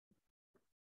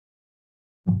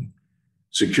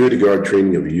Security guard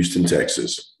training of Houston,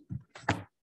 Texas.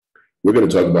 We're going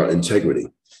to talk about integrity,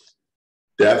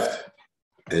 depth,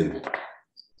 and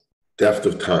depth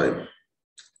of time.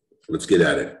 Let's get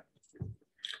at it.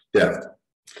 Theft.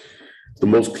 The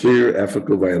most clear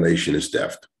ethical violation is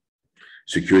theft.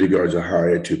 Security guards are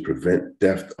hired to prevent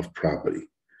theft of property.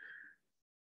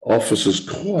 Officers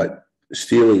caught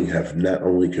stealing have not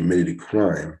only committed a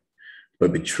crime,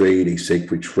 but betrayed a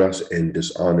sacred trust and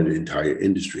dishonored the entire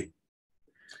industry.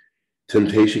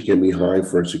 Temptation can be high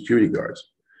for security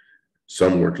guards.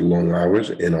 Some work long hours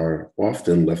and are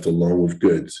often left alone with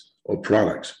goods or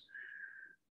products.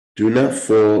 Do not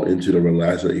fall into the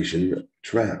relaxation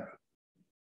trap.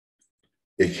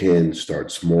 It can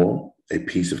start small, a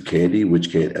piece of candy,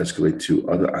 which can escalate to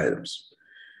other items.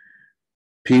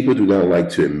 People do not like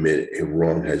to admit a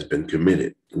wrong has been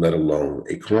committed, let alone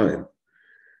a crime.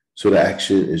 So the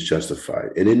action is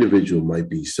justified. An individual might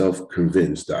be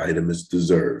self-convinced the item is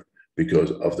deserved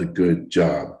because of the good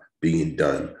job being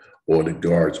done, or the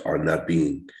guards are not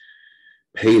being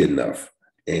paid enough,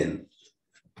 and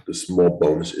the small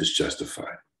bonus is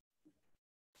justified.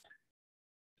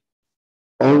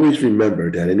 Always remember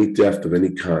that any theft of any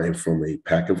kind, from a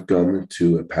pack of gum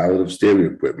to a pallet of stereo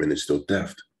equipment, is still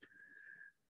theft.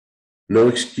 No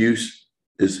excuse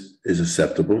is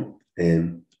acceptable,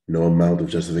 and no amount of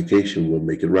justification will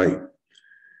make it right.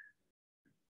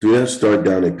 Do not start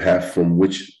down a path from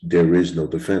which there is no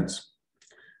defense.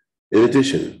 In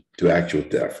addition to actual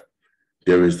theft,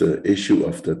 there is the issue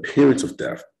of the appearance of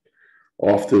theft.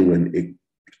 Often when an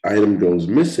item goes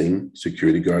missing,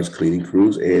 security guards, cleaning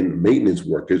crews, and maintenance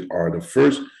workers are the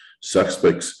first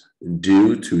suspects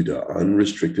due to the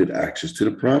unrestricted access to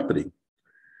the property.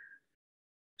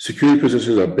 Security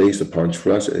positions are based upon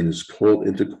trust and is called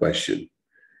into question.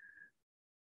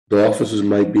 The officers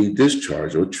might be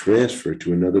discharged or transferred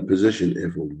to another position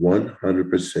if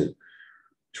 100%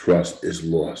 trust is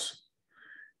lost.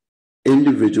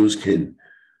 Individuals can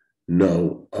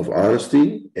know of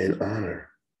honesty and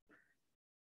honor,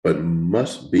 but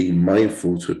must be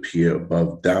mindful to appear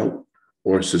above doubt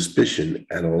or suspicion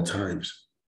at all times.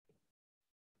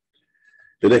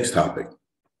 The next topic,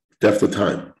 depth of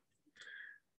time.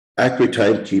 Accurate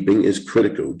timekeeping is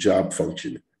critical job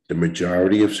function. The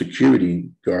majority of security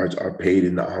guards are paid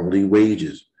in hourly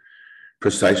wages.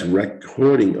 Precise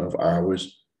recording of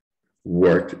hours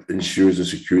worked ensures the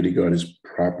security guard is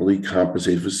properly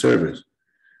compensated for service.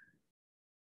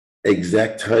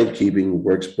 Exact timekeeping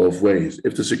works both ways.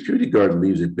 If the security guard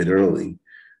leaves a bit early,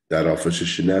 that officer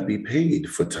should not be paid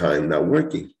for time not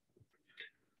working.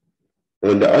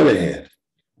 On the other hand,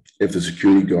 if the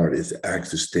security guard is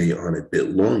asked to stay on a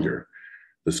bit longer,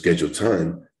 the scheduled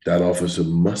time, that officer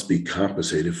must be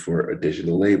compensated for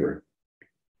additional labor.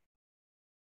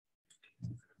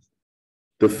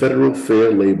 The Federal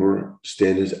Fair Labor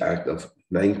Standards Act of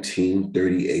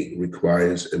 1938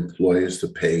 requires employers to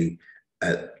pay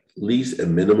at least a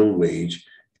minimum wage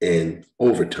and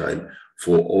overtime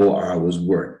for all hours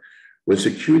worked. When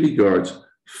security guards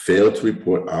fail to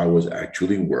report hours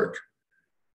actually worked,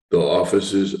 the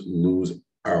officers lose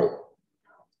out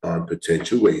on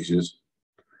potential wages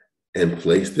and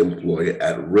place the employer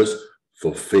at risk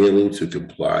for failing to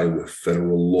comply with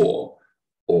federal law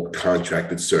or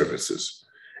contracted services.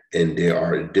 And there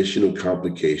are additional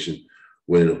complications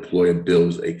when an employer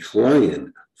bills a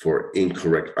client for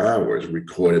incorrect hours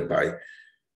recorded by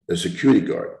the security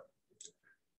guard.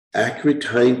 Accurate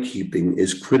timekeeping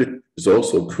is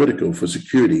also critical for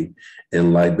security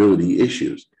and liability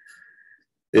issues.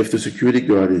 If the security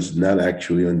guard is not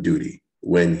actually on duty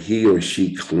when he or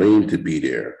she claimed to be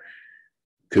there,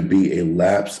 could be a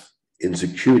lapse in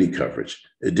security coverage.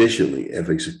 Additionally, if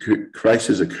a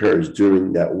crisis occurs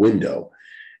during that window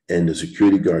and the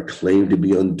security guard claimed to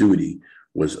be on duty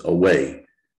was away,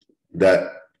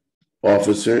 that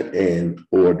officer and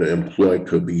or the employee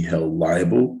could be held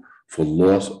liable for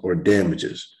loss or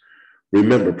damages.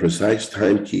 Remember, precise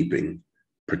timekeeping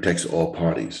protects all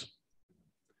parties.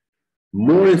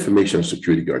 More information on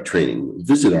security guard training,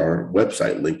 visit our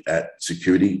website link at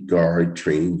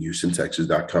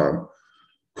securityguardtraininghouston.texas.com.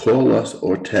 Call us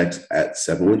or text at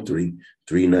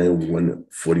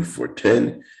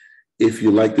 713-391-4410. If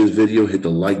you like this video, hit the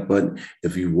like button.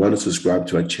 If you want to subscribe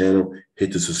to our channel,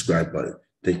 hit the subscribe button.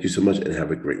 Thank you so much and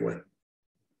have a great one.